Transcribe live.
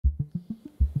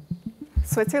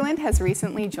Switzerland has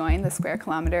recently joined the Square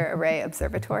Kilometre Array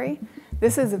Observatory.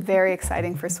 This is very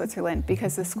exciting for Switzerland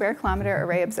because the Square Kilometre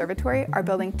Array Observatory are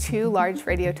building 2 large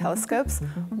radio telescopes,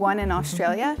 one in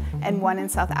Australia and one in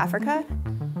South Africa.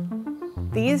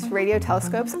 These radio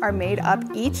telescopes are made up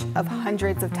each of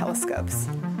hundreds of telescopes.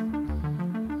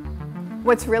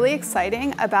 What's really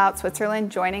exciting about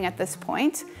Switzerland joining at this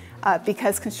point,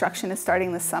 because construction is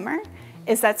starting this summer,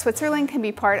 is that Switzerland can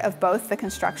be part of both the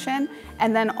construction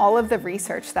and then all of the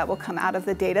research that will come out of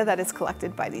the data that is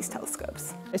collected by these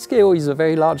telescopes. SKAO is a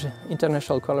very large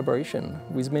international collaboration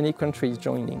with many countries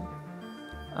joining.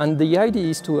 And the idea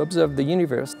is to observe the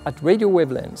universe at radio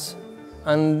wavelengths.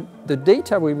 And the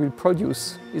data we will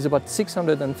produce is about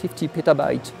 650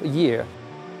 petabytes a year.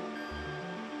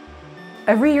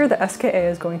 Every year, the SKA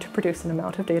is going to produce an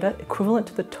amount of data equivalent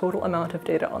to the total amount of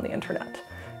data on the internet.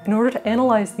 In order to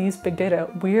analyze these big data,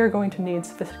 we are going to need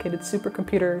sophisticated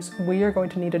supercomputers, we are going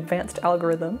to need advanced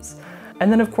algorithms,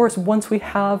 and then of course, once we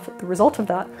have the result of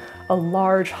that, a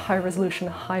large, high-resolution,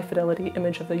 high-fidelity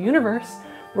image of the universe,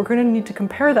 we're going to need to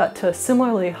compare that to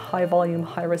similarly high-volume,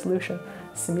 high-resolution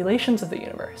simulations of the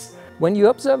universe. When you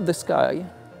observe the sky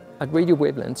at radio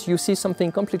wavelengths, you see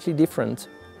something completely different.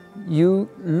 You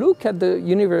look at the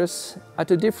universe at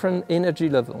a different energy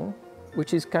level,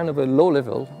 which is kind of a low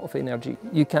level of energy.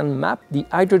 You can map the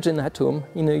hydrogen atom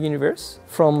in the universe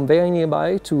from very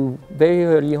nearby to very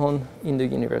early on in the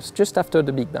universe, just after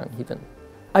the Big Bang even.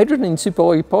 Hydrogen is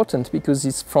super important because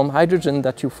it's from hydrogen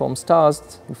that you form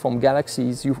stars, you form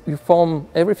galaxies, you form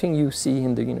everything you see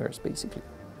in the universe basically.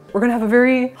 We're going to have a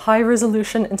very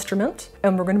high-resolution instrument,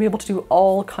 and we're going to be able to do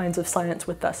all kinds of science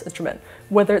with this instrument,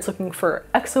 whether it's looking for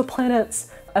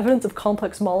exoplanets, evidence of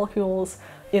complex molecules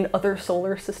in other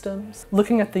solar systems,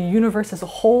 looking at the universe as a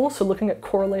whole, so looking at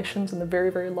correlations in the very,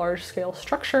 very large-scale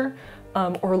structure,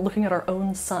 or looking at our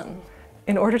own sun.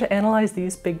 In order to analyze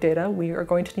these big data, we are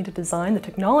going to need to design the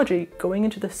technology going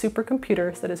into the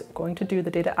supercomputers that is going to do the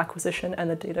data acquisition and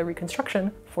the data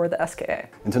reconstruction for the SKA.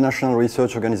 International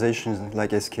research organizations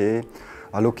like SKA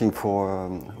are looking for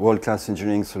world-class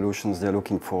engineering solutions. They're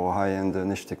looking for high-end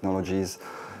niche technologies.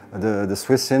 The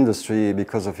Swiss industry,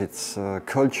 because of its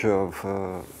culture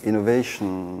of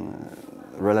innovation,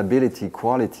 reliability,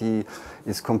 quality,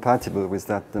 is compatible with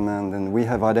that demand, and we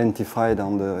have identified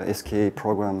on the SKA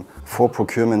program 4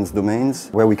 procurement domains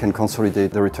where we can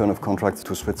consolidate the return of contracts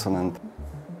to Switzerland.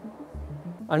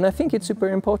 And I think it's super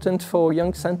important for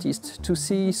young scientists to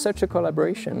see such a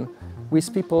collaboration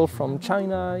with people from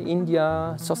China,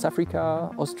 India, South Africa,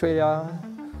 Australia,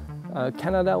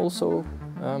 Canada also,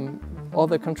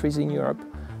 other countries in Europe,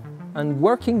 and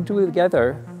working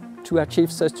together to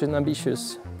achieve such an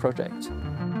ambitious project.